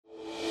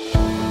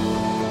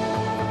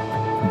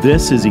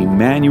This is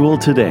Emmanuel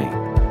Today,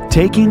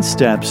 taking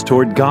steps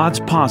toward God's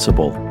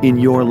possible in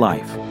your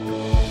life.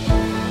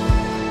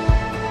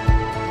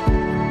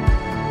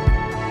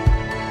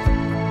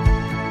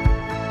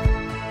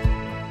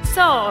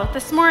 So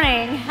this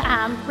morning,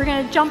 we're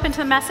going to jump into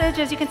the message.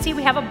 As you can see,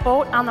 we have a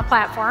boat on the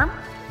platform.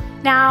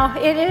 Now,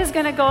 it is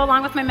going to go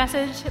along with my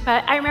message,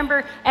 but I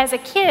remember as a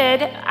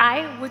kid,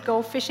 I would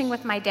go fishing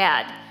with my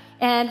dad.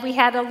 And we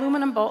had an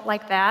aluminum boat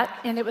like that,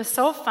 and it was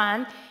so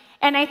fun.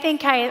 And I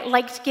think I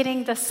liked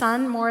getting the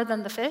sun more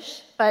than the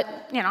fish, but,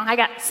 I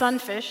got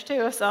sunfish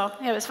too, so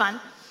it was fun.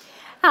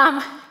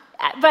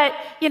 But,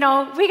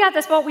 we got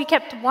this boat. We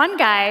kept one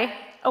guy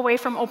away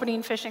from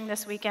opening fishing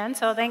this weekend,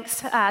 so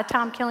thanks,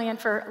 Tom Killian,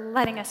 for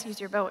letting us use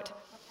your boat.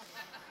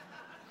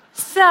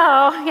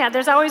 So,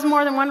 there's always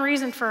more than one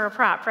reason for a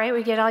prop, right?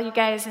 We get all you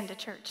guys into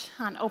church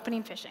on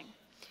opening fishing.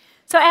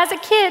 So as a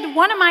kid,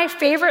 one of my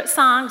favorite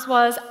songs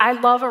was I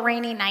Love a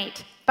Rainy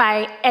Night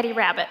by Eddie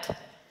Rabbitt.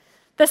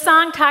 The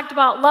song talked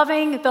about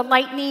loving the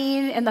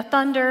lightning and the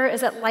thunder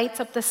as it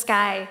lights up the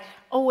sky.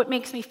 Oh, it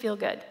makes me feel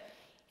good.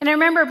 And I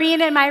remember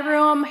being in my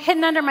room,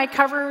 hidden under my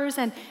covers,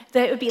 and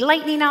it would be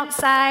lightning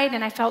outside,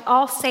 and I felt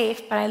all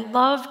safe, but I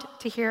loved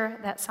to hear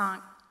that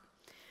song.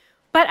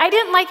 But I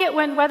didn't like it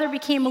when weather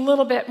became a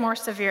little bit more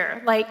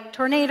severe, like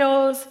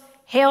tornadoes,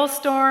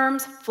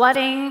 hailstorms,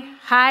 flooding,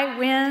 high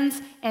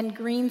winds, and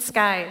green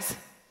skies.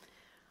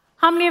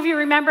 How many of you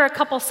remember a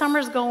couple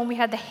summers ago when we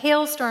had the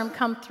hailstorm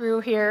come through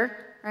here,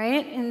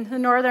 right, in the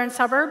northern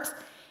suburbs?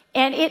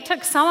 And it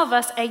took some of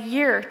us a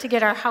year to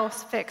get our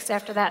house fixed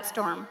after that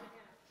storm.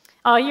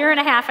 A year and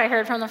a half, I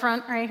heard from the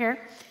front right here.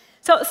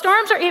 So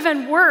storms are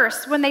even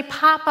worse when they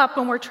pop up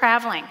when we're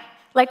traveling,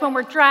 like when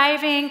we're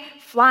driving,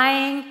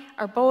 flying,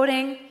 or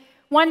boating.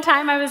 One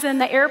time I was in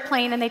the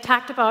airplane and they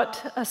talked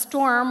about a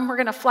storm. We're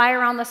going to fly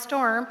around the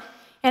storm.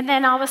 And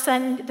then all of a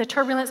sudden the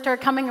turbulence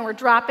started coming and we're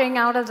dropping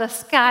out of the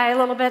sky a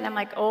little bit. And I'm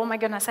like, oh my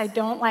goodness, I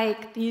don't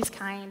like these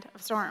kind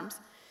of storms.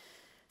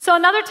 So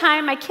another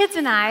time, my kids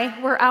and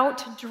I were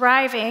out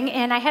driving,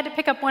 and I had to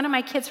pick up one of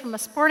my kids from a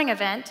sporting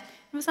event.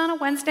 It was on a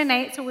Wednesday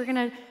night, so we were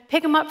going to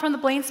pick him up from the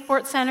Blaine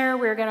Sports Center.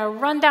 We were going to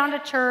run down to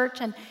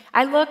church, and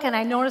I look, and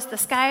I notice the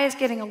sky is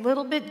getting a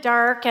little bit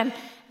dark, and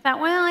I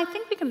thought, well, I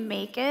think we can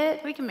make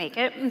it. We can make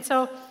it. And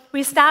so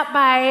we stopped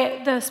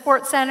by the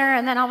sports center,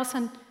 and then all of a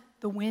sudden,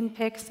 the wind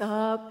picks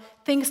up.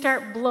 Things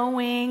start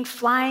blowing,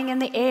 flying in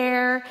the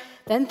air.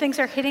 Then things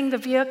are hitting the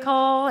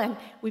vehicle, and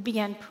we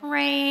began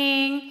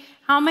praying.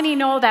 How many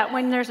know that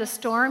when there's a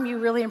storm, you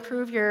really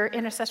improve your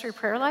intercessory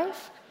prayer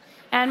life?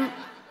 And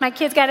my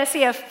kids got to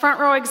see a front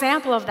row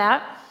example of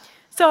that.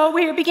 So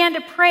we began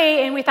to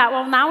pray, and we thought,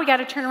 well, now we got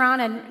to turn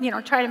around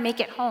and try to make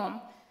it home.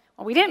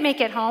 Well, we didn't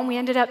make it home. We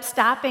ended up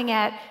stopping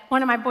at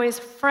one of my boys'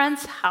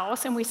 friend's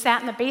house, and we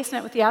sat in the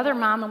basement with the other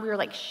mom, and we were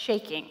like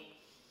shaking.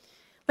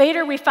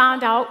 Later, we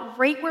found out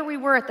right where we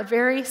were at the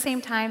very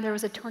same time, there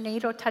was a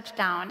tornado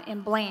touchdown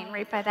in Blaine,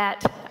 right by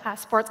that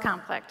sports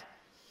complex.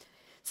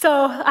 So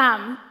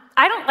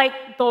I don't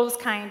like those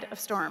kind of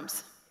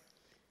storms.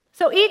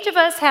 So each of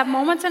us have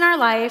moments in our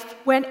life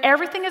when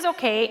everything is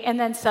okay, and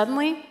then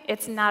suddenly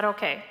it's not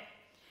okay.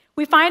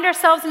 We find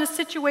ourselves in a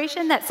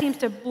situation that seems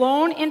to have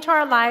blown into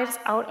our lives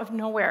out of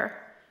nowhere.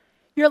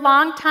 Your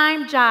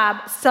long-time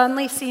job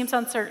suddenly seems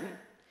uncertain.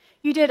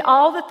 You did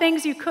all the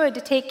things you could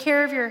to take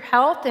care of your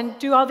health and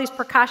do all these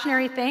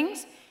precautionary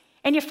things,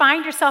 and you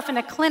find yourself in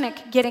a clinic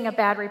getting a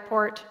bad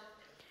report.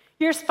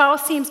 Your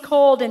spouse seems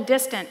cold and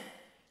distant.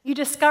 You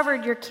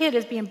discovered your kid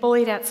is being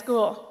bullied at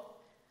school.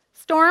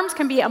 Storms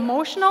can be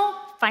emotional,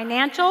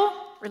 financial,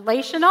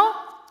 relational,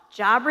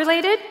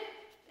 job-related,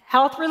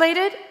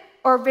 health-related,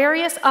 or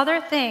various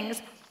other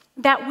things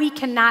that we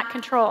cannot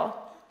control.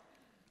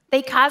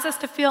 They cause us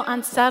to feel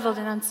unsettled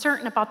and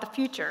uncertain about the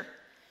future.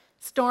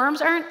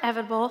 Storms are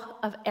inevitable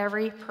of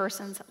every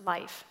person's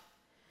life.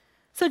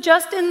 So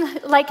just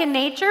like in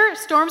nature,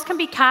 storms can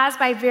be caused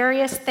by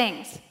various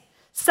things.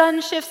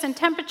 Sudden shifts in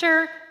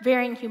temperature,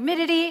 varying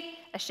humidity,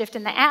 a shift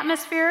in the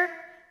atmosphere,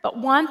 but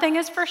one thing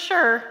is for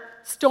sure,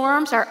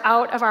 storms are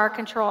out of our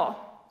control.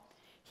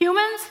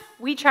 Humans,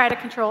 we try to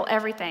control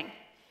everything.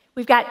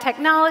 We've got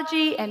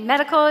technology and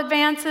medical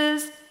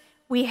advances.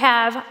 We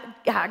have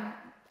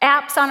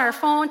apps on our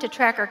phone to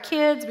track our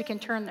kids. We can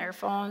turn their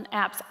phone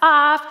apps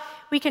off.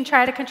 We can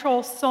try to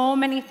control so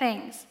many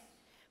things.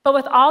 But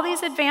with all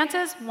these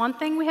advances, one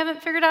thing we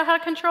haven't figured out how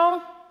to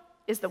control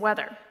is the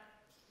weather.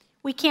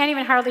 We can't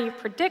even hardly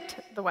predict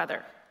the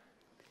weather.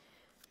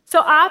 So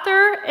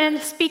author and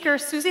speaker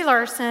Susie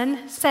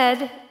Larson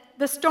said,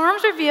 "The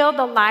storms reveal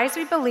the lies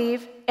we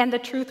believe and the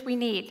truth we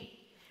need,"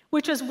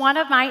 which was one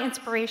of my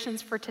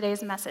inspirations for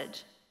today's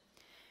message.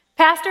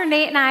 Pastor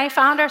Nate and I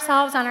found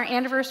ourselves on our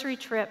anniversary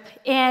trip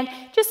and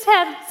just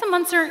had some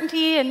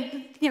uncertainty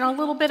and a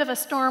little bit of a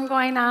storm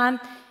going on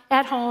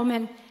at home.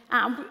 And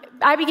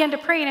I began to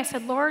pray and I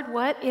said, Lord,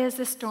 what is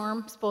this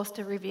storm supposed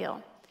to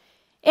reveal?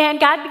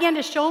 And God began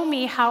to show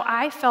me how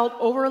I felt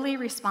overly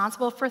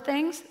responsible for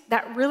things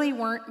that really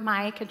weren't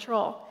my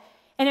control.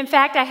 And in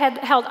fact, I had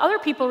held other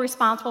people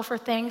responsible for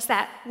things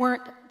that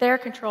weren't their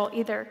control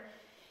either.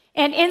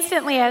 And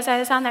instantly, as I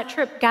was on that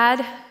trip,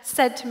 God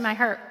said to my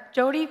heart,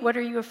 Jody, what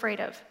are you afraid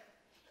of?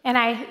 And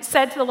I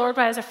said to the Lord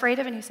what I was afraid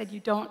of, and he said, you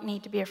don't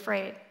need to be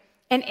afraid.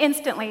 And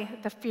instantly,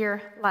 the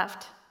fear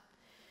left.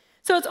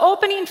 So it's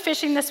opening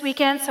fishing this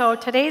weekend, so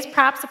today's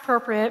prop's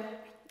appropriate,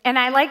 and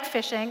I like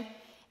fishing.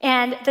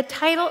 And the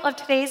title of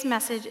today's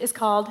message is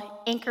called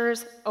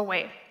Anchors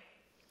Aweigh.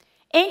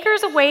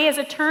 Anchors aweigh is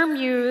a term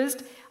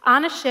used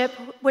on a ship,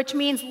 which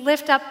means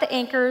lift up the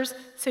anchors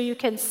so you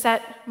can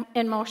set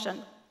in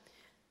motion.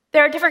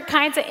 There are different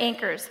kinds of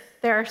anchors.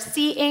 There are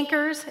sea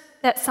anchors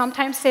that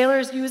sometimes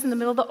sailors use in the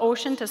middle of the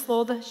ocean to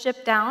slow the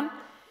ship down.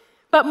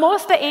 But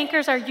most of the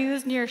anchors are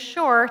used near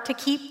shore to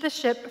keep the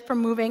ship from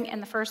moving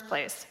in the first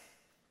place.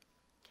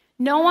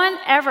 No one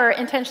ever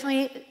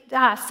intentionally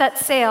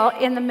sets sail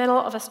in the middle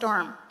of a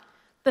storm.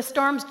 The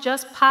storms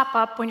just pop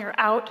up when you're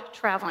out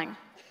traveling.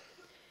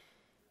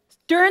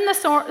 During the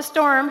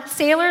storm,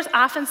 sailors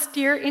often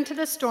steer into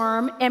the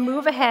storm and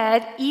move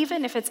ahead,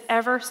 even if it's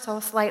ever so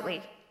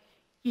slightly.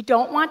 You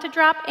don't want to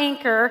drop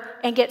anchor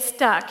and get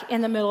stuck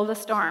in the middle of the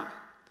storm.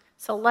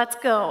 So let's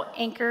go,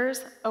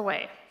 anchors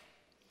aweigh.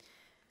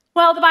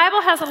 Well, the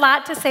Bible has a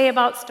lot to say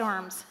about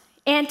storms.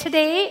 And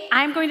today,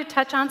 I'm going to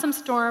touch on some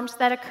storms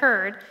that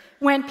occurred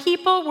when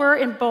people were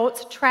in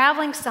boats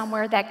traveling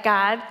somewhere that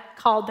God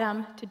called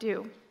them to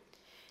do.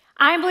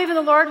 I believe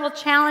the Lord will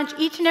challenge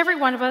each and every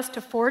one of us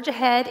to forge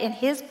ahead in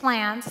his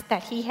plans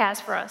that he has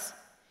for us.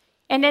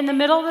 And in the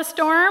middle of the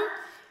storm,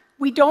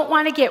 we don't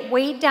want to get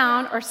weighed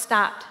down or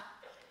stopped.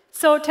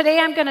 So today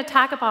I'm going to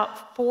talk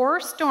about 4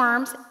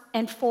 storms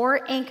and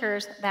 4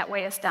 anchors that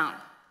weigh us down.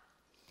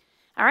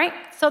 All right,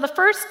 so the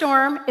first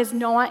storm is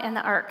Noah and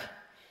the ark.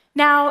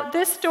 Now,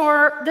 this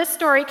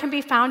story can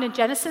be found in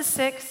Genesis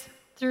 6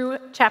 through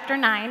chapter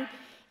 9.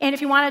 And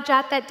if you want to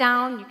jot that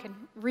down, you can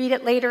read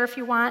it later if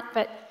you want,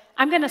 but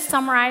I'm going to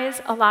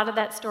summarize a lot of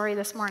that story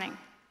this morning.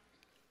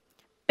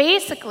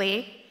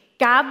 Basically,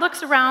 God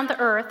looks around the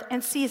earth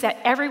and sees that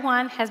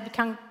everyone has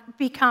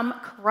become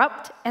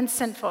corrupt and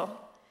sinful.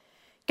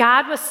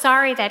 God was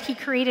sorry that he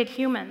created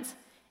humans.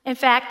 In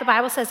fact, the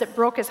Bible says it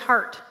broke his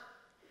heart.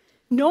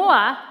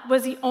 Noah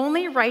was the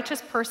only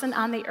righteous person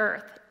on the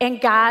earth,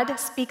 and God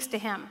speaks to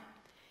him.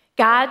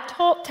 God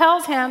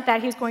tells him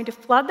that he's going to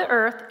flood the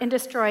earth and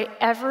destroy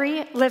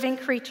every living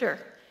creature,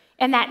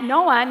 and that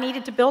Noah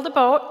needed to build a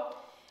boat.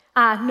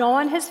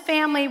 Noah and his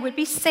family would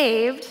be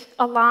saved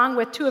along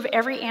with 2 of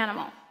every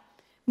animal.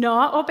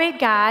 Noah obeyed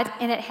God,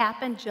 and it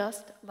happened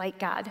just like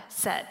God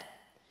said.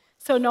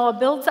 So Noah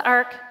builds the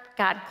ark.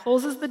 God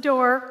closes the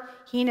door.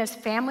 He and his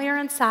family are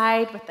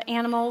inside with the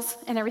animals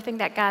and everything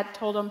that God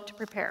told him to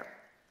prepare.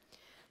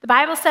 The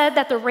Bible said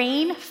that the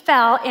rain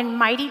fell in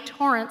mighty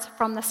torrents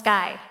from the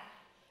sky,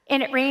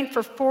 and it rained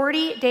for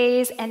 40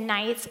 days and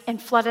nights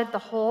and flooded the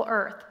whole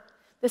earth.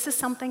 This is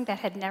something that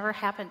had never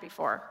happened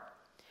before.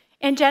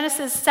 In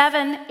Genesis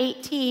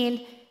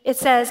 7:18, it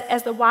says,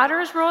 as the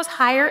waters rose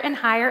higher and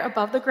higher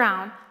above the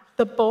ground,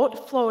 the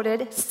boat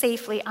floated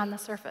safely on the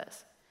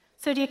surface.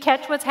 So do you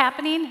catch what's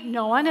happening?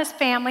 Noah and his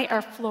family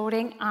are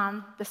floating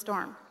on the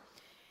storm.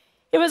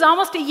 It was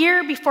almost a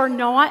year before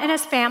Noah and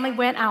his family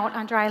went out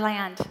on dry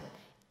land.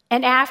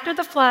 And after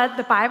the flood,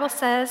 the Bible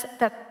says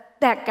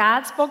that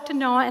God spoke to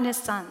Noah and his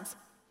sons.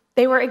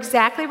 They were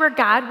exactly where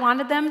God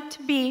wanted them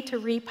to be to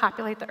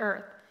repopulate the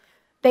earth.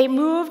 They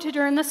moved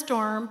during the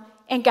storm,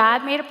 and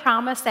God made a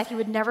promise that he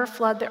would never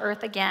flood the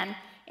earth again,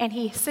 and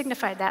he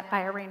signified that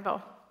by a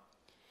rainbow.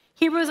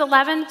 Hebrews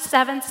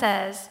 11:7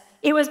 says,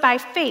 it was by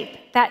faith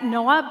that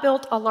Noah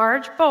built a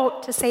large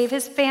boat to save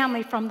his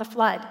family from the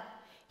flood.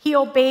 He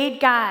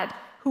obeyed God,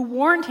 who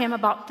warned him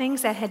about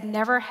things that had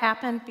never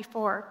happened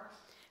before.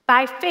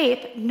 By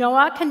faith,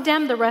 Noah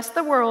condemned the rest of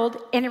the world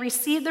and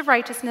received the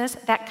righteousness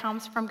that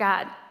comes from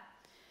God.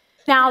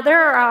 Now,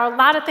 there are a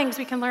lot of things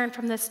we can learn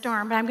from this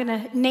storm, but I'm going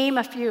to name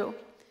a few.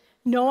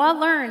 Noah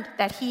learned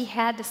that he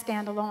had to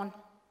stand alone.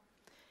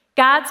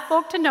 God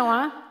spoke to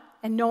Noah,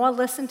 and Noah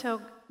listened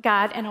to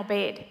God and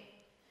obeyed.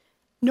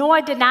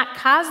 Noah did not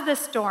cause this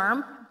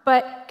storm,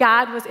 but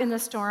God was in the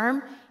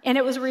storm, and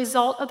it was a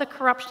result of the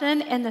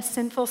corruption and the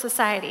sinful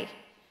society.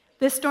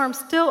 This storm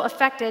still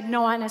affected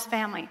Noah and his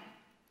family.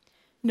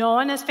 Noah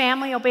and his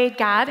family obeyed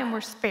God and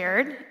were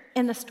spared,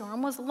 and the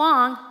storm was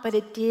long, but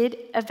it did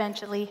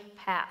eventually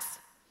pass.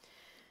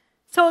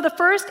 So the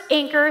first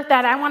anchor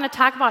that I want to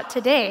talk about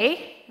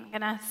today, I'm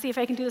going to see if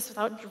I can do this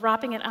without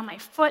dropping it on my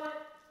foot.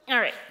 All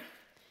right.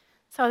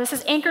 So this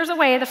is Anchors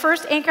Aweigh. The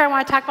first anchor I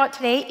want to talk about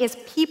today is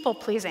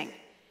people-pleasing.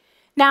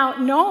 Now,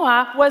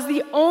 Noah was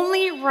the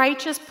only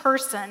righteous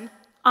person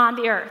on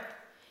the earth.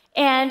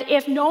 And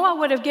if Noah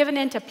would have given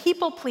in to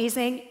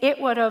people-pleasing,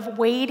 it would have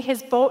weighed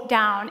his boat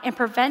down and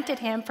prevented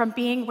him from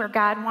being where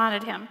God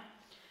wanted him.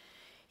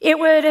 It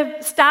would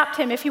have stopped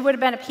him if he would have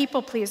been a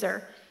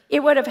people-pleaser.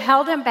 It would have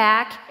held him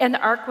back, and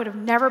the ark would have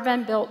never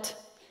been built.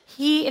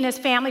 He and his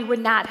family would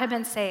not have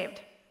been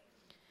saved.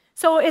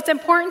 So it's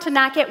important to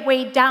not get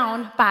weighed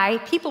down by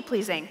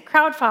people-pleasing,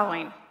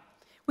 crowd-following.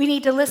 We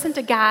need to listen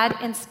to God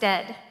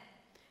instead.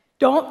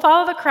 Don't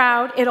follow the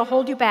crowd, it'll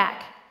hold you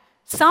back.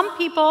 Some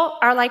people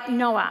are like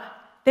Noah.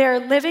 They're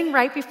living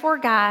right before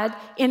God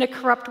in a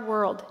corrupt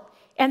world,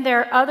 and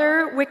there are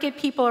other wicked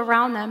people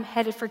around them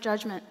headed for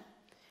judgment.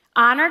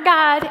 Honor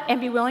God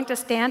and be willing to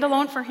stand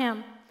alone for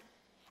Him.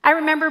 I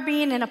remember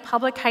being in a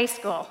public high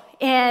school,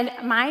 and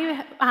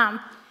my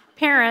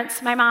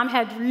parents, my mom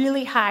had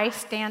really high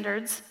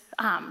standards,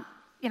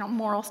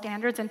 moral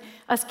standards, and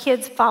us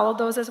kids followed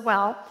those as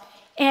well.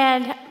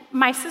 And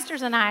my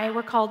sisters and I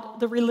were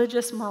called the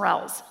Religious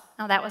Morels.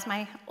 Now, that was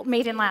my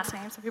maiden last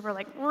name, so people were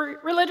like,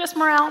 Religious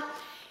Morel.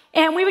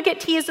 And we would get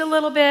teased a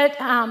little bit,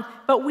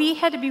 but we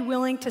had to be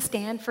willing to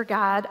stand for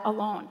God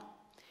alone.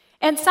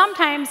 And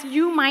sometimes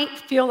you might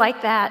feel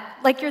like that,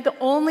 like you're the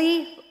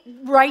only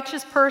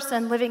righteous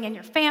person living in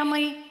your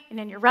family and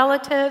in your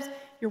relatives,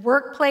 your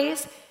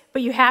workplace,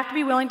 but you have to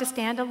be willing to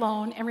stand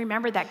alone and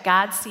remember that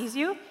God sees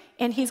you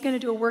and He's going to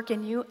do a work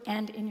in you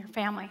and in your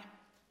family.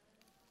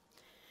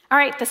 All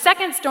right, the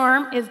second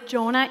storm is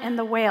Jonah and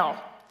the whale.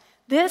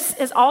 This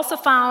is also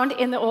found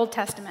in the Old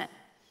Testament.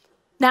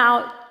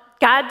 Now,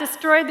 God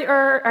destroyed the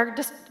earth, or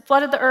just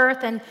flooded the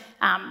earth, and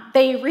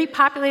they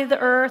repopulated the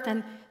earth,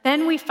 and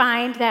then we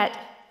find that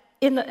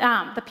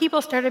the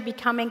people started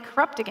becoming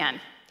corrupt again.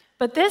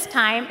 But this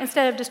time,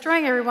 instead of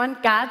destroying everyone,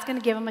 God's going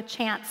to give them a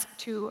chance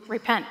to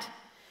repent.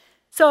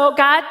 So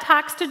God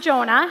talks to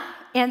Jonah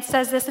and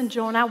says this in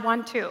Jonah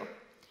 1:2.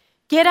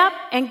 Get up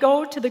and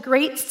go to the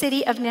great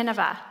city of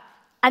Nineveh.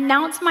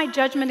 Announce my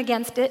judgment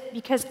against it,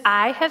 because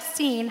I have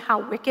seen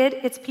how wicked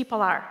its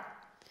people are.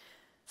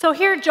 So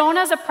here,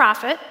 Jonah's a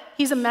prophet.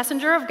 He's a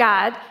messenger of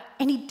God,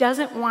 and he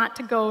doesn't want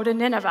to go to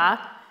Nineveh.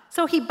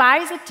 So he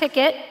buys a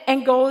ticket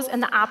and goes in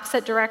the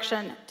opposite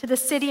direction to the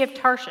city of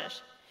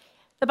Tarshish.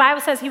 The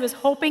Bible says he was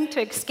hoping to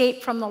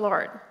escape from the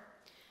Lord.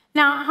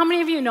 Now, how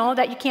many of you know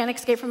that you can't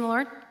escape from the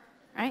Lord?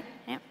 Right?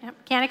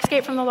 Yep. Can't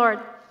escape from the Lord.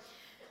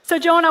 So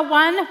Jonah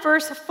 1,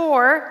 verse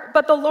 4,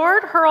 but the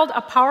Lord hurled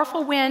a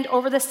powerful wind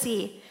over the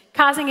sea,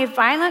 causing a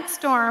violent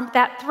storm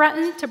that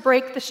threatened to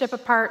break the ship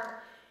apart.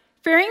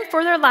 Fearing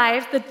for their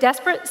lives, the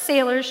desperate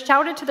sailors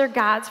shouted to their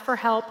gods for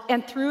help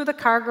and threw the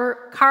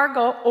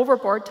cargo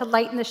overboard to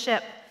lighten the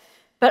ship.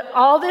 But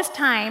all this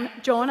time,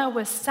 Jonah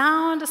was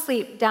sound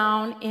asleep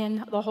down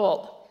in the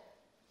hold.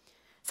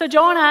 So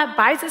Jonah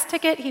buys his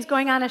ticket. He's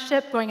going on a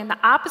ship going in the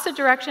opposite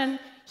direction.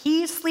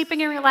 He's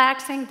sleeping and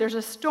relaxing. There's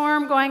a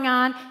storm going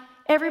on.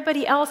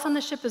 Everybody else on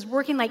the ship is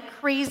working like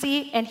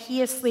crazy, and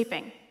he is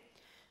sleeping.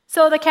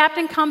 So the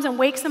captain comes and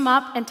wakes him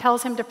up and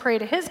tells him to pray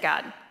to his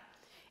God.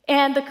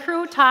 And the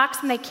crew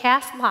talks, and they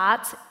cast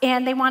lots,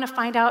 and they want to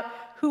find out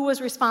who was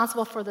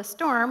responsible for the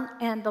storm,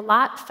 and the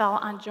lot fell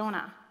on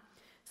Jonah.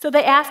 So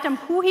they asked him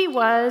who he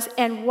was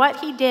and what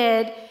he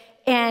did,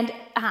 and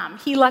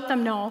he let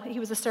them know he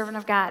was a servant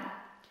of God.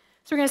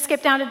 So we're going to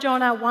skip down to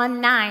Jonah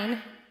 1:9.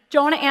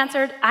 Jonah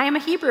answered, I am a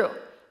Hebrew,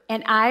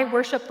 and I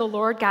worship the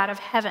Lord God of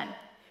heaven,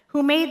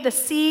 who made the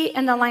sea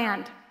and the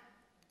land.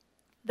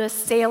 The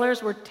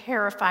sailors were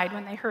terrified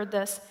when they heard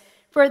this,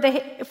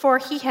 for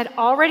he had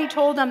already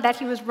told them that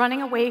he was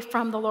running away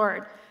from the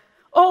Lord.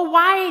 Oh,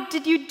 why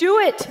did you do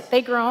it?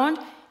 They groaned.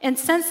 And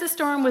since the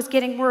storm was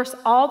getting worse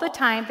all the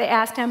time, they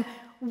asked him,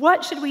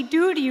 what should we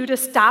do to you to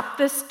stop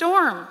this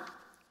storm?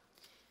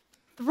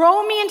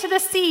 Throw me into the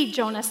sea,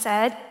 Jonah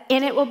said,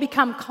 and it will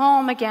become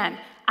calm again.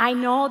 I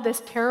know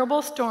this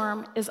terrible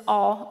storm is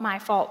all my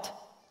fault.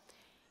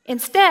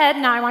 Instead,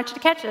 now I want you to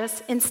catch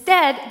this,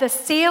 instead, the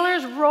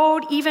sailors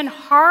rowed even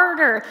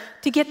harder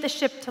to get the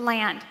ship to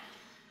land.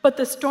 But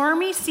the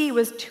stormy sea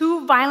was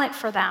too violent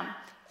for them,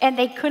 and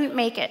they couldn't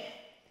make it.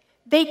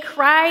 They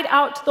cried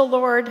out to the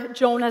Lord,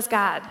 Jonah's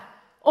God.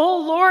 Oh,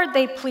 Lord,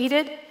 they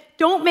pleaded,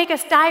 don't make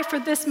us die for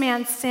this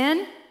man's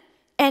sin,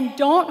 and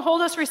don't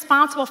hold us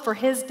responsible for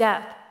his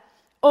death.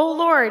 Oh,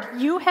 Lord,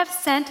 you have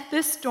sent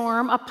this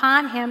storm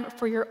upon him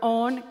for your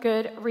own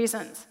good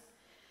reasons.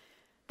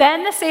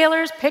 Then the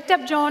sailors picked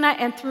up Jonah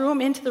and threw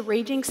him into the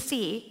raging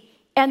sea,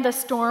 and the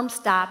storm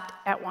stopped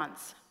at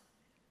once.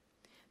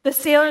 The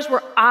sailors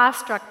were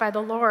awestruck by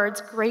the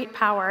Lord's great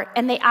power,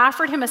 and they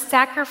offered him a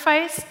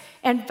sacrifice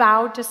and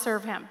vowed to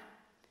serve him.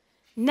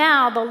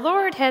 Now the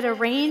Lord had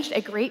arranged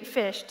a great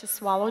fish to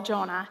swallow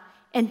Jonah,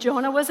 and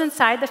Jonah was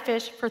inside the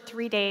fish for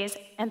 3 days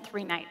and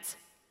 3 nights.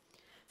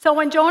 So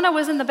when Jonah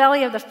was in the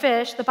belly of the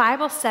fish, the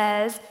Bible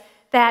says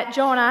that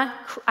Jonah,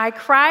 I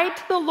cried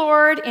to the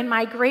Lord in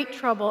my great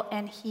trouble,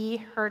 and he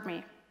heard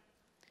me.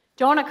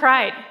 Jonah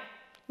cried.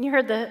 You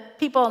heard the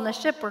people on the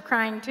ship were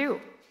crying too.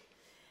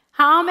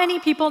 How many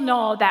people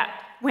know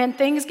that when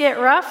things get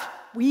rough,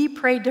 we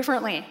pray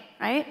differently,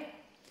 right?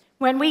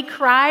 When we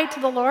cry to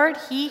the Lord,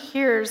 he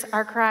hears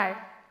our cry.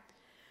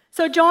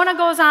 So Jonah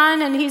goes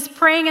on, and he's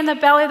praying in the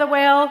belly of the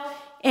whale,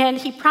 and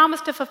he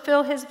promised to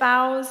fulfill his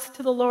vows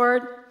to the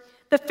Lord.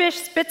 The fish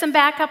spits him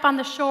back up on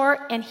the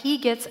shore, and he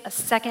gets a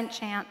second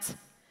chance.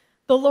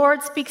 The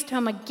Lord speaks to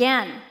him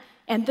again,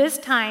 and this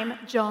time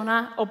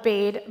Jonah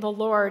obeyed the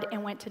Lord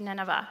and went to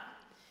Nineveh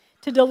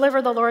to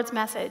deliver the Lord's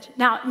message.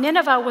 Now,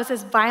 Nineveh was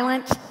this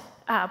violent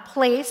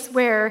place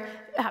where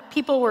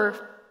people were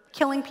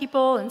killing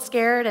people and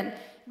scared, and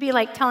it'd be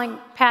like telling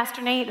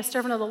Pastor Nate, a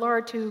servant of the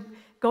Lord, to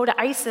go to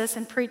ISIS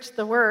and preach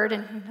the word.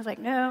 And he was like,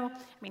 no.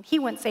 I mean, he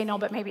wouldn't say no,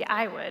 but maybe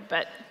I would.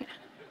 But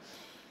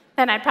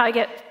then I'd probably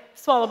get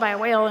swallowed by a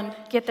whale and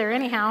get there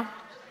anyhow.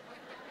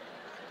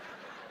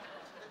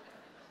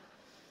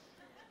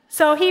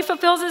 So he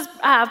fulfills his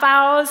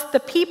vows. The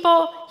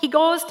people, he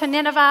goes to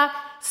Nineveh,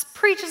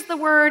 preaches the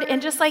word,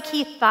 and just like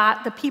he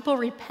thought, the people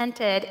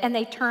repented and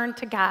they turned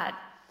to God.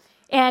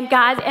 And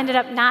God ended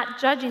up not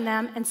judging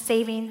them and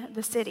saving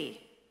the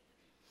city.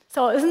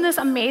 So isn't this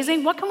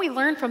amazing? What can we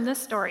learn from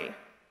this story?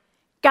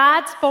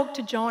 God spoke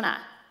to Jonah,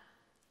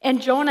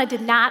 and Jonah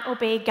did not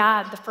obey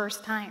God the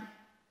first time.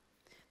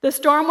 The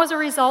storm was a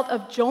result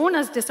of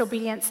Jonah's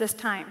disobedience this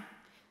time.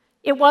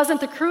 It wasn't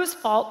the crew's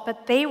fault,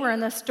 but they were in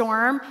the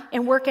storm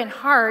and working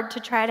hard to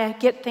try to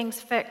get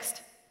things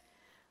fixed.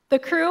 The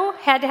crew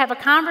had to have a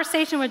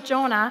conversation with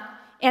Jonah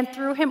and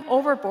threw him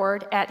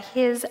overboard at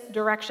his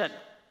direction.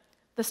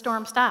 The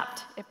storm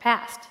stopped, it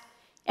passed,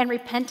 and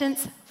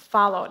repentance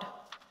followed.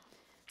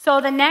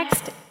 So the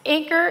next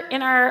anchor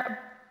in our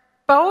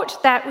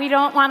boat that we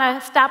don't want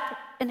to stop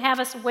and have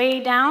us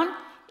weigh down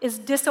is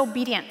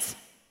disobedience.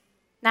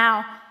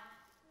 Now,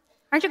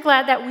 aren't you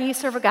glad that we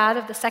serve a God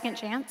of the second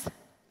chance?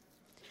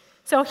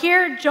 So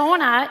here,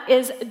 Jonah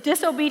is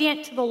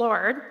disobedient to the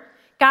Lord.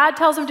 God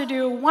tells him to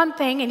do one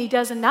thing, and he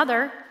does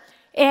another,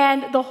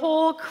 and the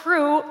whole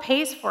crew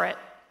pays for it.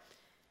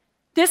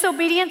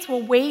 Disobedience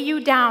will weigh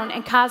you down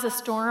and cause a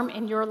storm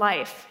in your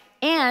life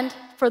and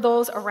for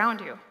those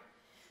around you.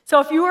 So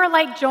if you are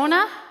like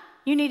Jonah,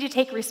 you need to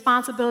take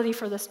responsibility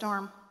for the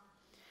storm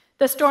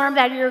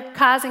that you're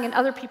causing in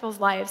other people's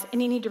lives,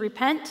 and you need to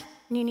repent,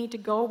 and you need to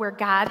go where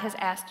God has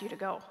asked you to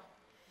go.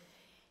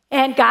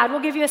 And God will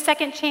give you a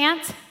second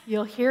chance.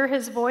 You'll hear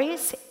his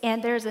voice,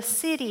 and there's a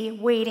city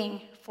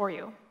waiting for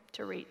you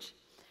to reach.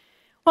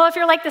 Well, if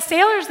you're like the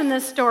sailors in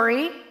this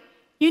story,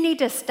 you need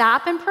to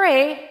stop and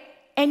pray,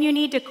 and you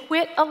need to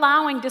quit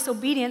allowing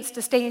disobedience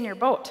to stay in your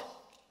boat.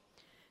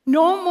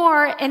 No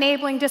more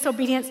enabling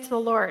disobedience to the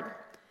Lord.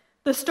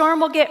 The storm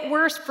will get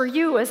worse for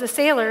you as the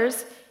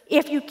sailors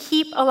if you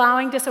keep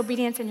allowing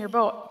disobedience in your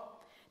boat.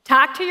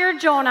 Talk to your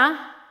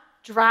Jonah,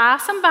 draw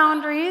some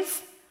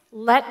boundaries,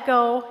 let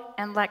go,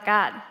 and let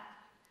God.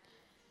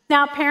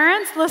 Now,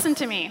 parents, listen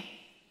to me.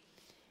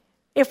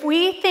 If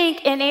we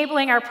think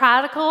enabling our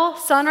prodigal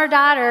son or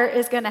daughter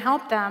is going to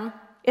help them,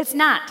 it's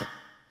not.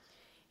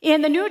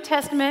 In the New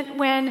Testament,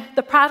 when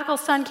the prodigal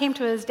son came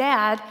to his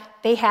dad,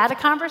 they had a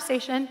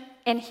conversation,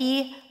 and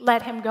he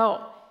let him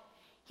go.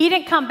 He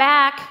didn't come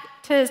back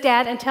to his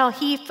dad until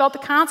he felt the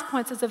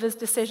consequences of his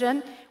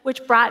decision,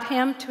 which brought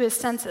him to his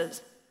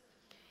senses.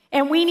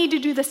 And we need to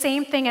do the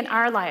same thing in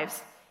our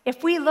lives.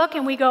 If we look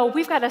and we go,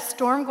 we've got a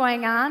storm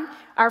going on,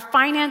 our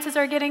finances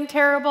are getting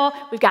terrible,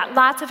 we've got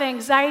lots of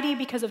anxiety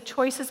because of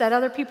choices that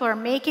other people are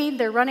making,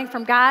 they're running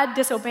from God,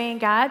 disobeying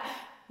God,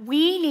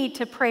 we need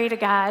to pray to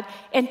God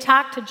and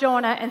talk to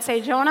Jonah and say,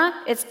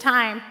 Jonah, it's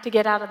time to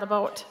get out of the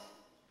boat.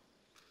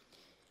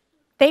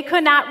 They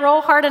could not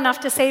row hard enough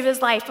to save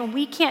his life, and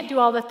we can't do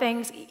all the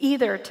things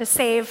either to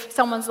save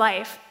someone's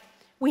life.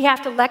 We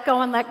have to let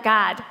go and let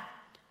God.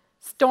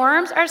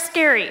 Storms are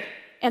scary,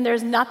 and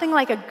there's nothing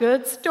like a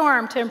good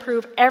storm to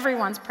improve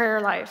everyone's prayer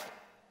life.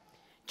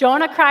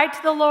 Jonah cried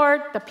to the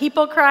Lord, the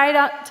people cried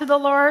out to the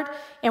Lord,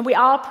 and we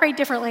all pray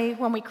differently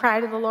when we cry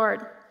to the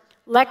Lord.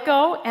 Let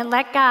go and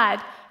let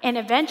God, and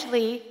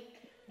eventually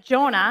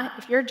Jonah,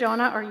 if you're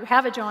Jonah or you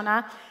have a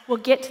Jonah, will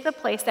get to the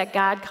place that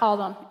God called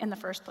him in the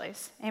first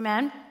place.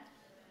 Amen?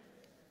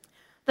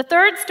 The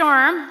third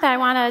storm that I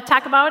want to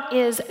talk about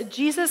is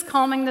Jesus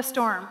calming the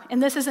storm,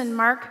 and this is in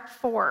Mark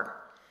 4,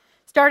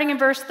 starting in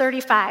verse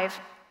 35.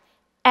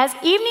 As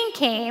evening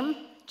came,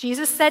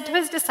 Jesus said to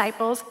his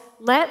disciples,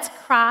 let's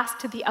cross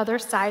to the other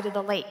side of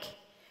the lake.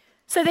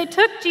 So they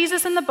took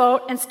Jesus in the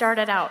boat and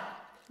started out,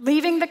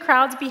 leaving the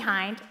crowds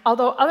behind,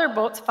 although other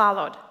boats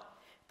followed.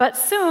 But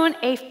soon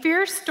a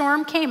fierce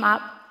storm came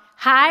up,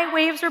 high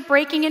waves were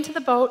breaking into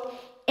the boat,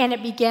 and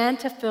it began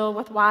to fill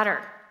with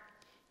water.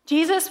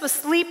 Jesus was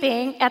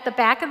sleeping at the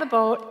back of the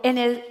boat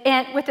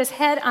and with his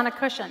head on a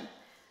cushion.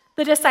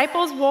 The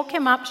disciples woke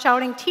him up,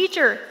 shouting,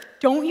 Teacher,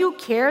 don't you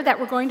care that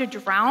we're going to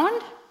drown?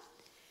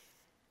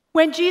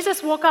 When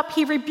Jesus woke up,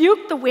 he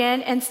rebuked the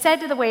wind and said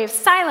to the waves,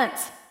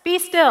 Silence, be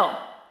still.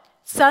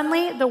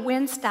 Suddenly the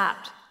wind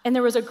stopped, and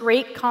there was a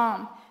great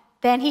calm.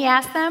 Then he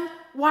asked them,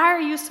 Why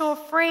are you so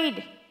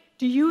afraid?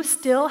 Do you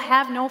still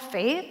have no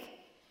faith?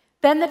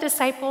 Then the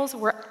disciples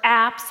were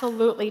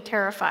absolutely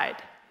terrified.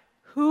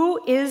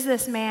 Who is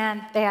this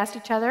man? They asked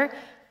each other.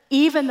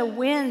 Even the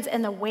winds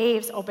and the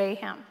waves obey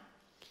him.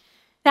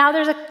 Now,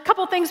 there's a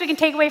couple things we can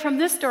take away from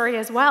this story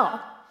as well.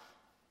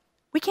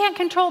 We can't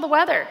control the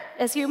weather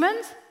as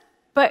humans,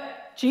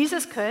 but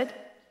Jesus could.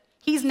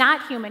 He's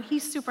not human.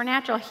 He's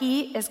supernatural.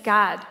 He is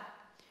God.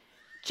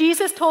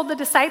 Jesus told the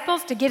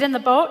disciples to get in the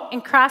boat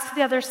and cross to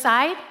the other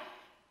side.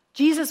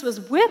 Jesus was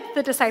with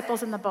the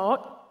disciples in the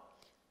boat.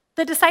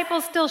 The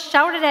disciples still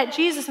shouted at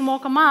Jesus and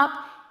woke him up,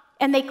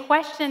 and they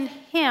questioned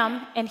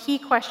him, and he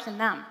questioned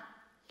them.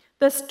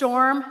 The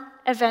storm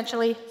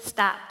eventually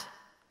stopped.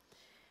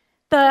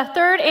 The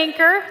third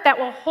anchor that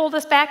will hold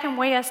us back and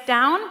weigh us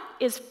down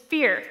is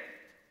fear.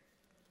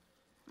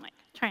 I'm like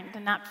trying to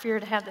not fear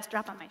to have this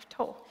drop on my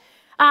toe.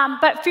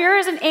 But fear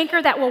is an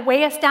anchor that will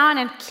weigh us down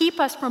and keep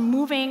us from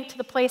moving to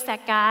the place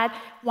that God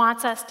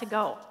wants us to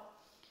go.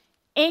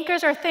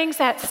 Anchors are things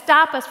that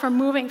stop us from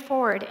moving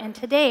forward, and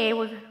today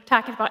we're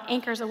talking about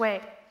anchors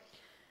away.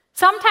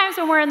 Sometimes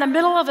when we're in the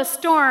middle of a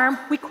storm,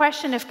 we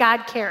question if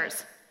God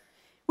cares.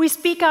 We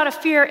speak out of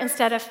fear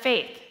instead of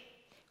faith.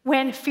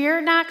 When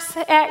fear knocks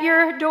at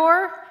your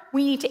door,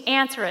 we need to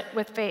answer it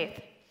with faith.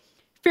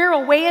 Fear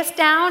will weigh us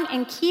down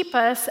and keep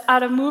us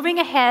out of moving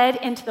ahead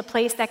into the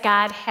place that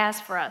God has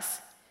for us.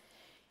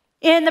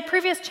 In the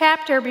previous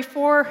chapter,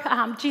 before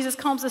Jesus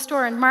calms the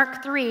storm in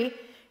Mark 3,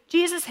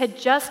 Jesus had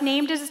just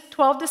named his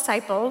 12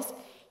 disciples.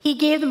 He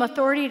gave them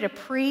authority to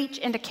preach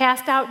and to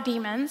cast out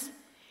demons.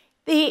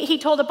 He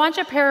told a bunch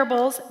of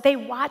parables. They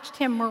watched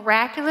him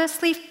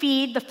miraculously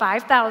feed the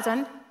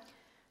 5,000.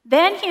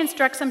 Then he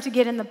instructs them to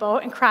get in the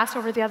boat and cross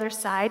over the other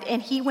side,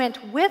 and he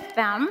went with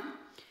them.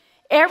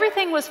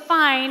 Everything was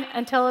fine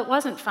until it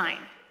wasn't fine.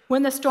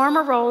 When the storm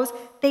arose,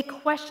 they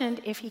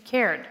questioned if he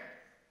cared.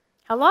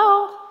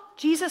 Hello?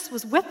 Jesus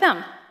was with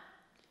them.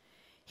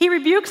 He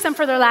rebukes them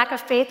for their lack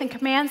of faith and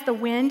commands the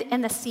wind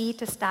and the sea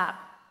to stop.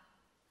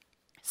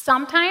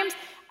 Sometimes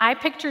I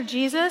picture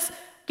Jesus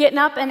getting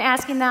up and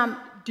asking them,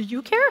 "Do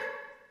you care?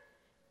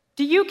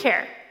 Do you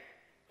care?"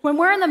 When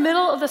we're in the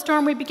middle of the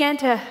storm, we begin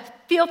to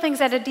feel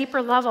things at a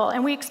deeper level,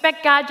 and we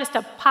expect God just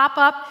to pop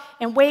up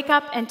and wake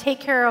up and take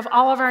care of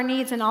all of our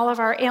needs and all of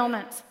our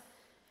ailments.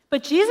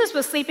 But Jesus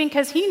was sleeping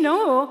because he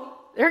knew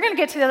they're going to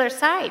get to the other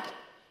side.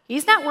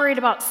 He's not worried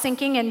about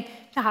sinking and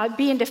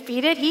being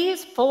defeated.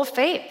 He's full of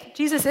faith.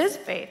 Jesus is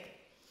faith.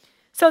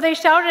 So they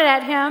shouted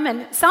at him,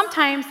 and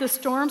sometimes the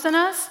storms in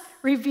us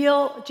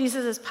reveal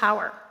Jesus'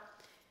 power.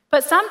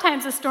 But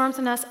sometimes the storms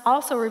in us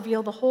also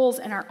reveal the holes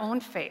in our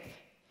own faith.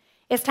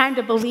 It's time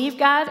to believe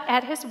God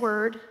at his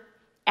word,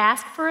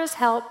 ask for his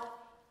help,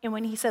 and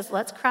when he says,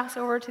 let's cross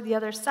over to the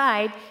other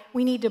side,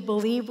 we need to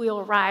believe we'll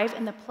arrive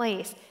in the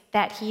place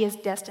that he is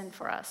destined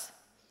for us.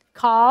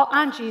 Call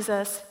on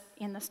Jesus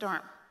in the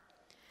storm.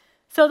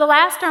 So the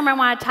last storm I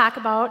want to talk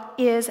about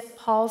is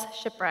Paul's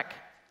shipwreck.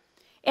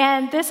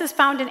 And this is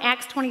found in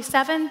Acts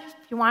 27.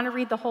 If you want to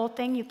read the whole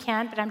thing, you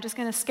can, but I'm just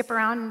going to skip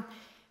around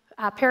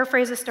and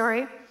paraphrase the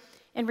story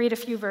and read a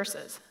few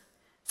verses.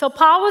 So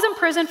Paul was in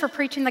prison for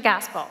preaching the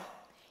gospel.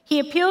 He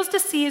appeals to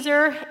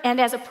Caesar, and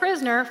as a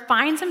prisoner,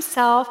 finds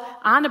himself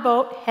on a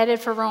boat headed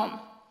for Rome.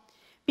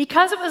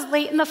 Because it was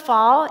late in the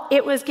fall,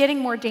 it was getting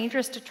more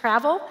dangerous to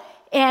travel,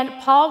 and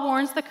Paul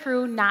warns the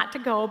crew not to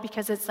go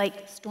because it's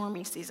like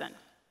stormy season.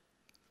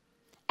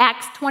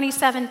 Acts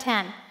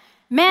 27:10.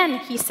 Men,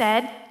 he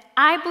said,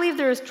 I believe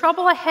there is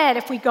trouble ahead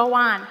if we go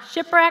on.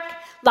 Shipwreck,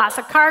 loss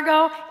of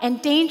cargo,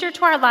 and danger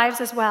to our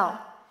lives as well.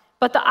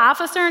 But the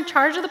officer in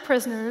charge of the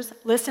prisoners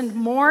listened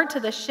more to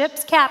the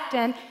ship's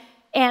captain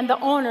and the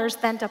owners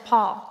than to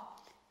Paul.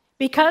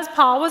 Because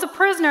Paul was a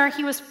prisoner,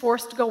 he was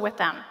forced to go with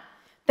them.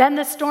 Then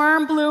the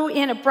storm blew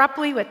in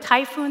abruptly with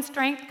typhoon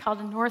strength called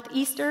a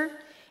northeaster,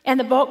 and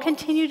the boat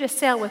continued to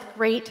sail with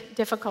great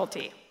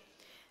difficulty.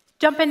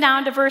 Jumping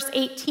down to verse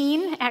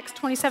 18, Acts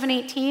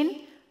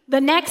 27:18.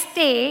 The next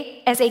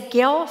day, as a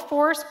gale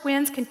force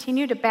winds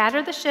continued to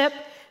batter the ship,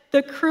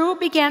 the crew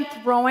began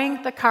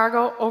throwing the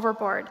cargo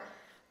overboard.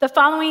 The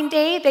following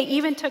day, they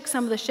even took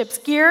some of the ship's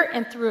gear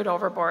and threw it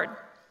overboard.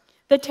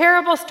 The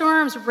terrible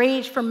storms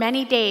raged for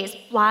many days,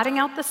 blotting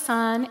out the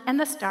sun and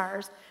the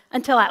stars,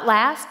 until at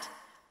last,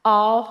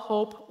 all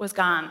hope was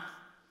gone.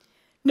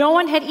 No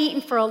one had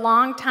eaten for a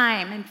long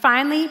time, and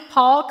finally,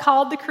 Paul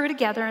called the crew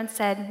together and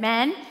said,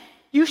 Men,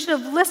 you should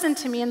have listened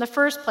to me in the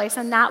first place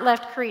and not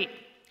left Crete.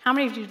 How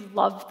many of you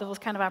love those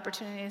kind of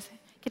opportunities?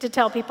 Get to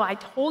tell people, I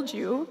told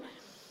you.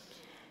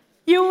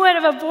 You would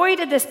have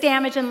avoided this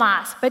damage and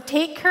loss, but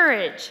take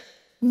courage.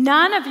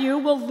 None of you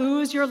will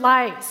lose your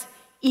lives,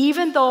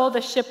 even though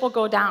the ship will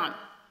go down.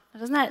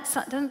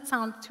 Doesn't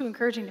sound too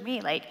encouraging to me.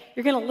 Like,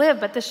 you're going to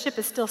live, but the ship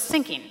is still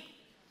sinking.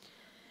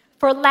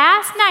 For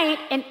last night,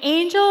 an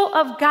angel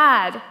of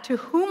God, to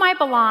whom I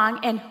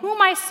belong and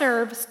whom I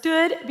serve,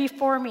 stood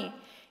before me.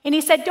 And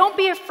he said, Don't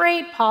be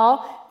afraid,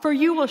 Paul, for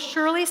you will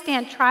surely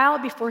stand trial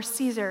before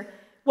Caesar.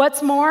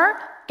 What's more,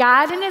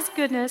 God in his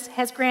goodness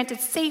has granted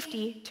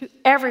safety to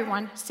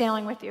everyone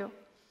sailing with you.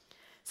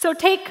 So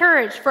take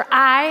courage, for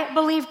I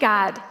believe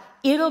God.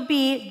 It'll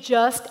be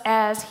just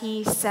as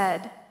he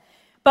said.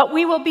 But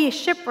we will be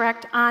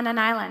shipwrecked on an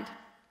island.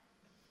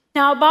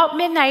 Now, about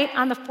midnight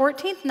on the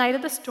 14th night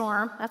of the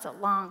storm, that's a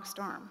long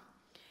storm,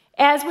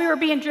 as we were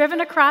being driven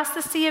across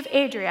the Sea of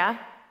Adria,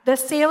 the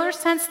sailors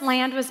sensed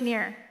land was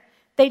near.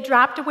 They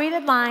dropped a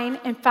weighted line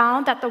and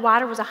found that the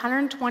water was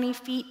 120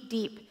 feet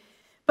deep.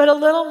 But a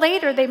little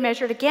later, they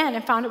measured again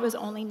and found it was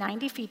only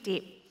 90 feet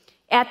deep.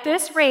 At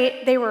this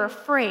rate, they were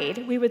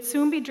afraid we would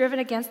soon be driven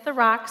against the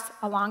rocks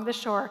along the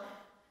shore.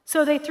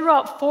 So they threw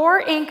out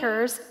 4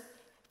 anchors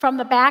from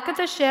the back of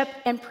the ship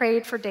and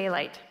prayed for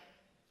daylight.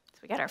 So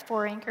we got our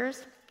 4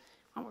 anchors.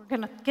 Well, we're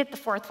going to get the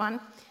 4th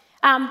one.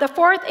 The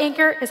 4th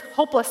anchor is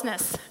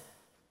hopelessness.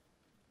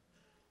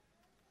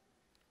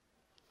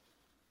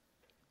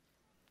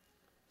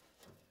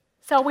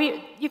 So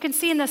you can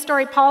see in this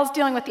story, Paul's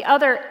dealing with the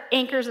other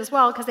anchors as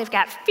well, because they've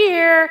got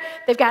fear,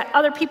 they've got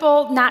other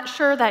people not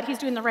sure that he's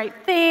doing the right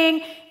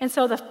thing, and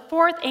so the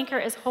fourth anchor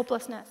is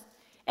hopelessness.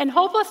 And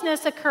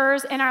hopelessness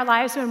occurs in our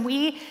lives when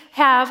we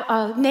have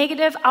a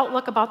negative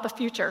outlook about the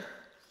future,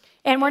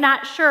 and we're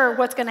not sure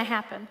what's going to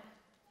happen.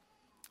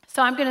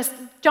 So I'm going to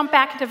jump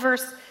back into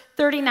verse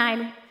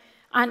 39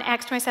 on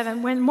Acts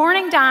 27. When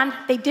morning dawned,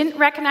 they didn't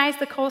recognize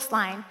the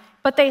coastline,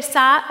 but they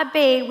saw a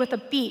bay with a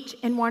beach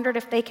and wondered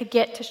if they could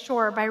get to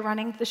shore by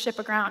running the ship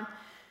aground.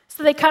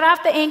 So they cut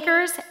off the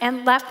anchors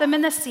and left them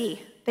in the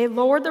sea. They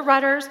lowered the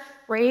rudders,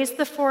 raised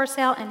the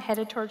foresail, and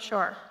headed toward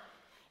shore.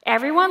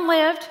 Everyone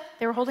lived.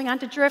 They were holding on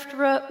to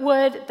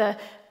driftwood.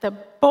 The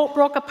boat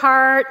broke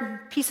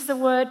apart, pieces of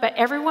wood, but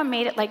everyone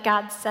made it like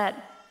God said.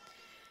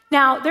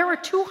 Now, there were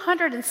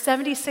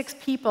 276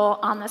 people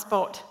on this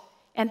boat,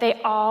 and they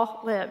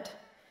all lived.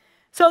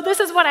 So this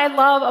is what I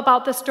love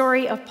about the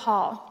story of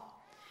Paul.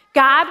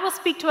 God will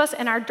speak to us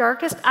in our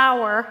darkest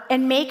hour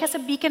and make us a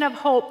beacon of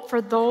hope for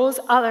those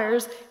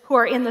others who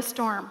are in the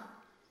storm.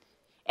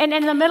 And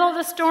in the middle of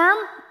the storm,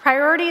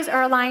 priorities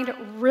are aligned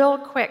real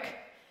quick.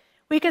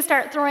 We can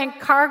start throwing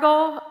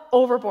cargo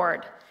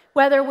overboard,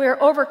 whether we're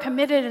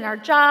overcommitted in our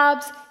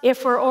jobs,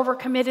 if we're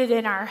overcommitted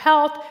in our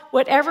health,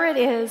 whatever it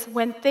is,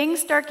 when things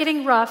start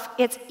getting rough,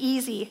 it's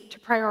easy to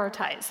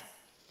prioritize.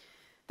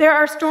 There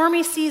are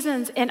stormy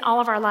seasons in all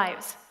of our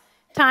lives.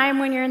 Time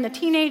when you're in the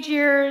teenage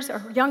years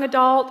or young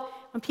adult,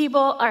 when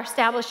people are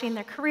establishing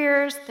their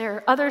careers. There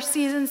are other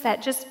seasons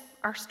that just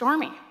are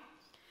stormy.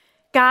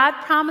 God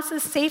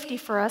promises safety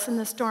for us in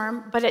the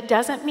storm, but it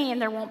doesn't mean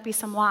there won't be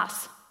some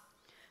loss.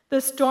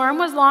 The storm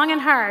was long and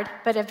hard,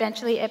 but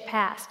eventually it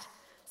passed.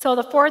 So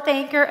the fourth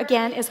anchor,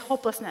 again, is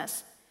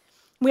hopelessness.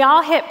 We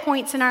all hit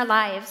points in our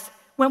lives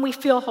when we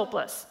feel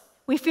hopeless.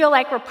 We feel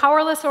like we're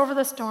powerless over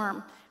the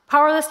storm,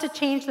 powerless to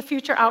change the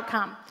future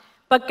outcome.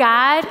 But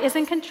God is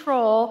in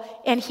control,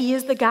 and he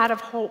is the God of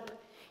hope.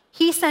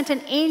 He sent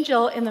an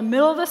angel in the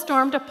middle of the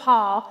storm to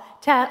Paul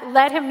to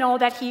let him know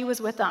that he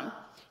was with them.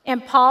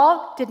 And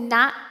Paul did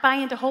not buy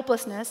into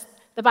hopelessness.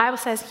 The Bible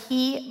says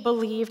he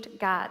believed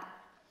God.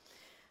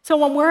 So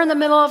when we're in the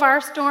middle of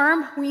our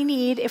storm,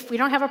 if we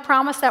don't have a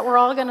promise that we're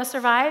all going to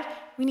survive,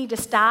 we need to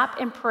stop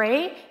and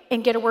pray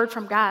and get a word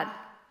from God.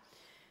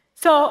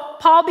 So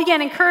Paul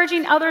began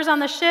encouraging others on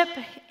the ship,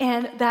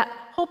 and that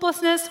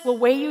hopelessness will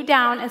weigh you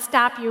down and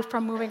stop you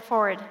from moving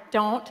forward.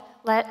 Don't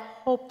let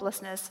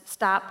hopelessness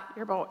stop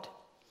your boat.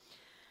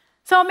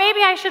 So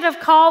maybe I should have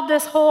called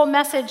this whole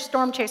message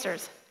Storm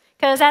Chasers,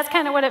 because that's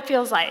kind of what it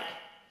feels like.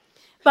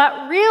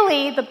 But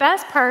really, the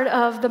best part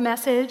of the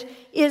message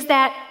is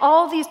that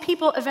all these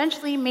people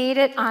eventually made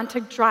it onto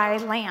dry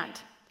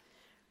land.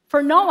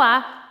 For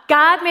Noah,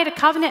 God made a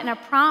covenant and a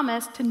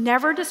promise to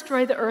never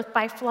destroy the earth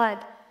by flood.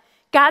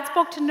 God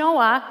spoke to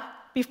Noah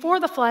before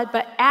the flood,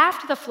 but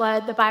after the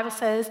flood, the Bible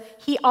says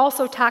he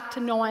also talked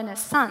to Noah and his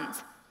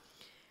sons.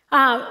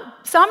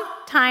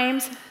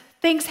 Sometimes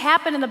things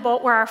happen in the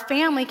boat where our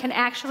family can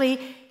actually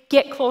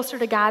get closer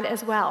to God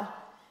as well.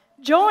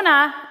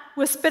 Jonah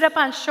was spit up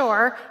on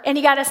shore, and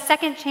he got a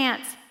second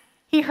chance.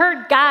 He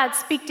heard God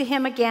speak to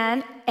him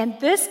again, and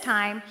this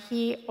time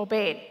he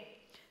obeyed.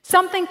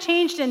 Something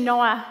changed in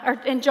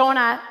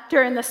Jonah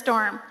during the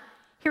storm.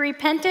 He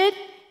repented,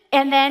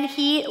 and then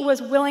he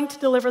was willing to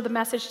deliver the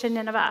message to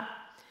Nineveh.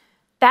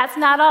 That's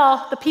not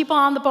all. The people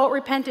on the boat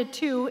repented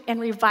too,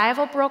 and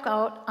revival broke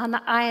out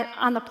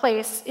on the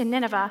place in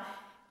Nineveh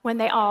when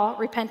they all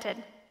repented.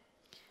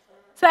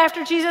 So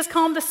after Jesus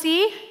calmed the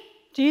sea,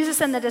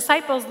 Jesus and the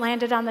disciples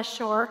landed on the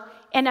shore,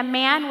 and a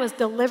man was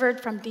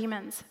delivered from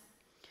demons.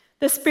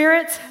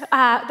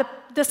 The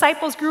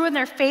disciples grew in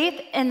their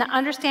faith and the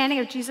understanding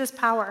of Jesus'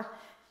 power.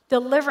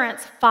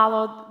 Deliverance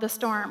followed the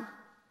storm.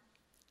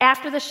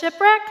 After the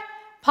shipwreck,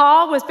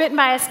 Paul was bitten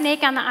by a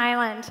snake on the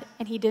island,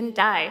 and he didn't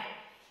die.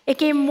 It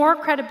gave more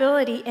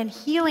credibility, and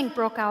healing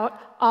broke out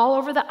all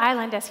over the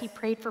island as he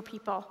prayed for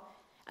people.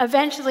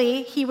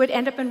 Eventually, he would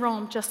end up in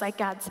Rome, just like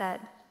God said.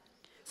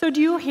 So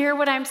do you hear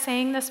what I'm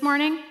saying this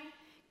morning?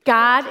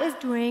 God is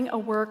doing a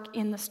work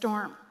in the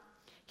storm.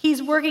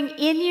 He's working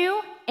in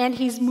you, and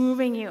he's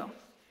moving you.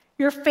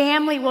 Your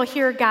family will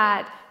hear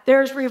God.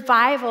 There's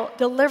revival,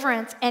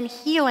 deliverance, and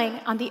healing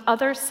on the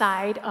other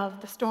side of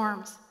the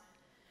storms.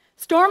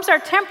 Storms are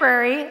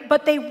temporary,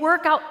 but they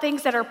work out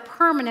things that are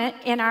permanent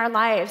in our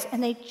lives,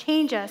 and they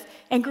change us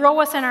and grow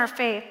us in our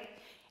faith.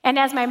 And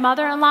as my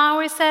mother-in-law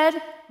always said,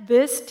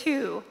 this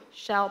too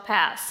shall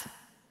pass.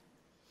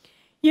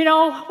 You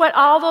know what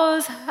all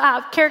those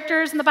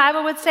characters in the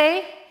Bible would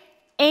say?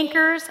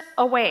 Anchors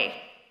away.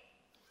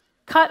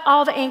 Cut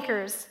all the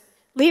anchors.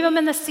 Leave them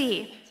in the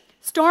sea.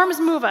 Storms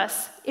move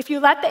us. If you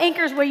let the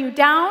anchors weigh you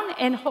down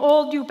and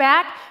hold you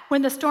back,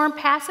 when the storm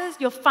passes,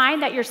 you'll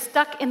find that you're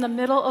stuck in the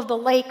middle of the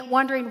lake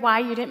wondering why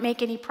you didn't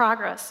make any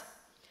progress.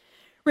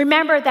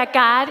 Remember that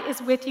God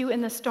is with you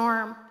in the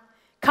storm.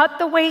 Cut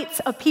the weights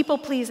of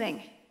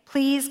people-pleasing.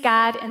 Please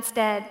God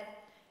instead.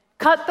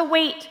 Cut the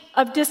weight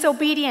of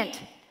disobedience.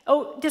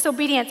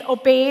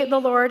 Obey the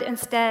Lord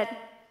instead.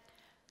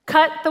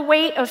 Cut the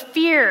weight of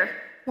fear.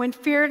 When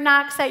fear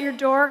knocks at your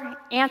door,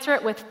 answer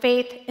it with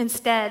faith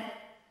instead.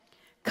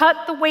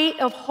 Cut the weight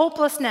of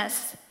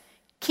hopelessness.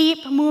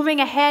 Keep moving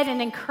ahead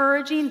and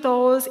encouraging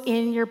those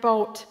in your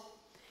boat.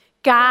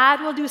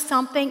 God will do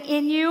something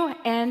in you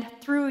and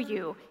through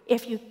you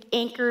if you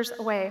anchors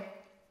away.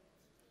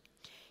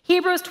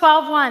 Hebrews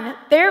 12:1,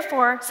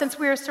 therefore, since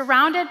we are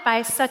surrounded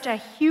by such a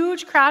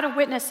huge crowd of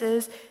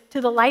witnesses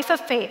to the life of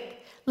faith,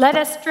 let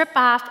us strip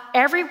off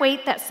every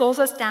weight that slows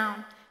us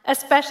down,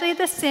 especially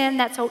the sin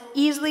that so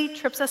easily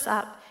trips us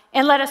up,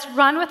 and let us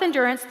run with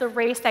endurance the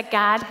race that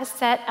God has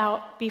set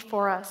out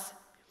before us.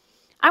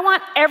 I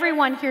want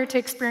everyone here to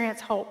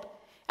experience hope.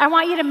 I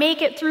want you to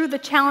make it through the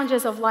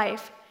challenges of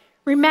life.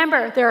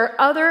 Remember, there are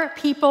other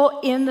people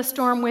in the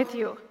storm with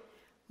you.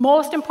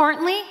 Most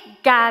importantly,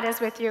 God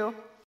is with you.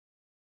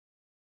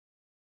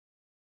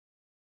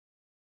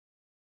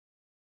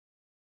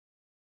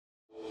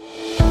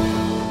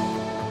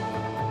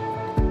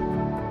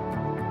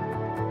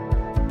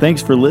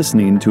 Thanks for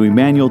listening to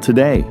Emmanuel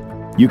Today.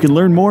 You can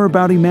learn more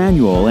about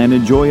Emmanuel and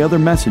enjoy other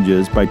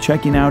messages by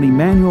checking out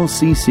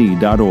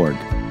emmanuelcc.org.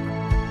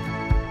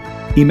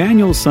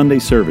 Emmanuel Sunday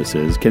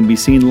services can be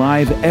seen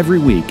live every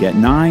week at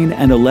 9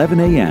 and 11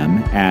 a.m.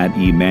 at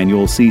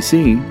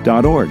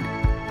emmanuelcc.org.